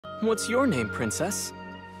What's your name, princess?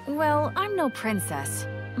 Well, I'm no princess.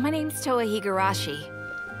 My name's Towa Higurashi.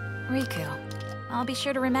 Riku. I'll be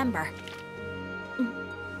sure to remember.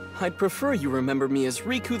 I'd prefer you remember me as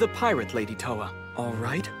Riku the pirate, Lady Towa. All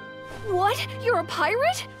right? What? You're a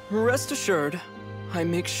pirate? Rest assured, I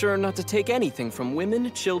make sure not to take anything from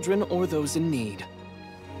women, children, or those in need.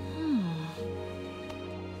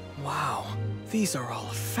 Wow, these are all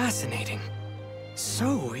fascinating.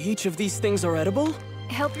 So, each of these things are edible?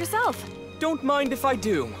 Help yourself. Don't mind if I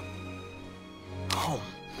do. Oh.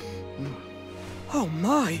 Oh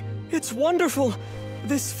my, it's wonderful!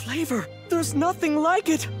 This flavor, there's nothing like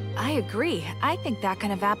it! I agree. I think that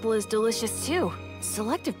kind of apple is delicious too.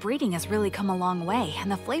 Selective breeding has really come a long way,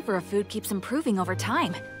 and the flavor of food keeps improving over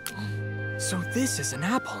time. So this is an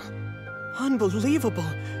apple. Unbelievable!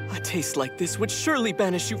 A taste like this would surely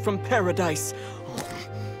banish you from paradise.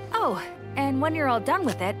 Oh, and when you're all done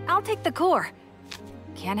with it, I'll take the core.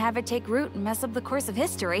 Can't have it take root and mess up the course of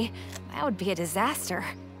history. That would be a disaster.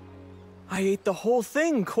 I ate the whole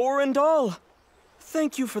thing, core and all.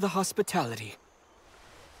 Thank you for the hospitality.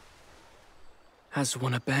 As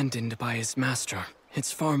one abandoned by his master,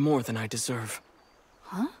 it's far more than I deserve.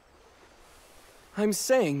 Huh? I'm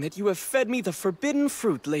saying that you have fed me the forbidden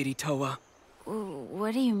fruit, Lady Towa.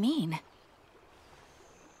 What do you mean?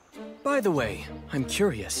 By the way, I'm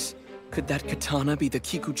curious. Could that katana be the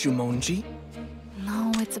Kikujumonji?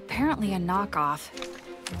 No, it's apparently a knockoff.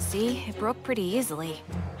 See, it broke pretty easily.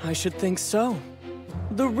 I should think so.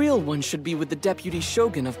 The real one should be with the Deputy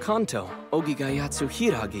Shogun of Kanto, Ogigayatsu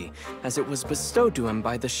Hiragi, as it was bestowed to him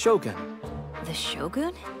by the Shogun. The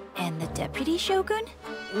Shogun? And the Deputy Shogun?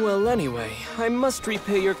 Well, anyway, I must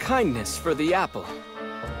repay your kindness for the apple.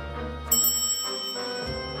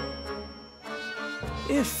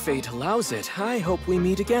 If fate allows it, I hope we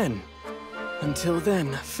meet again. Until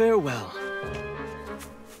then, farewell.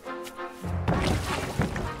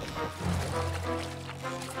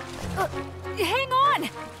 Hang on!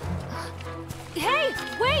 Hey,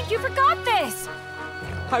 wait, you forgot this!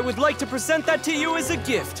 I would like to present that to you as a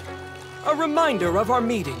gift. A reminder of our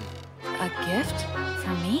meeting. A gift?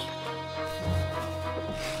 For me?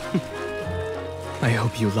 I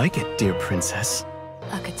hope you like it, dear princess.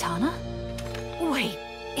 A katana? Wait,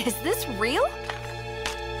 is this real?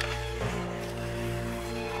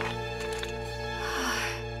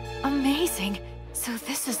 Amazing. So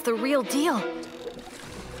this is the real deal.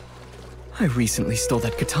 I recently stole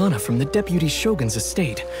that katana from the Deputy Shogun's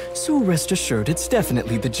estate, so rest assured it's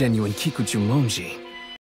definitely the genuine Kikujumonji.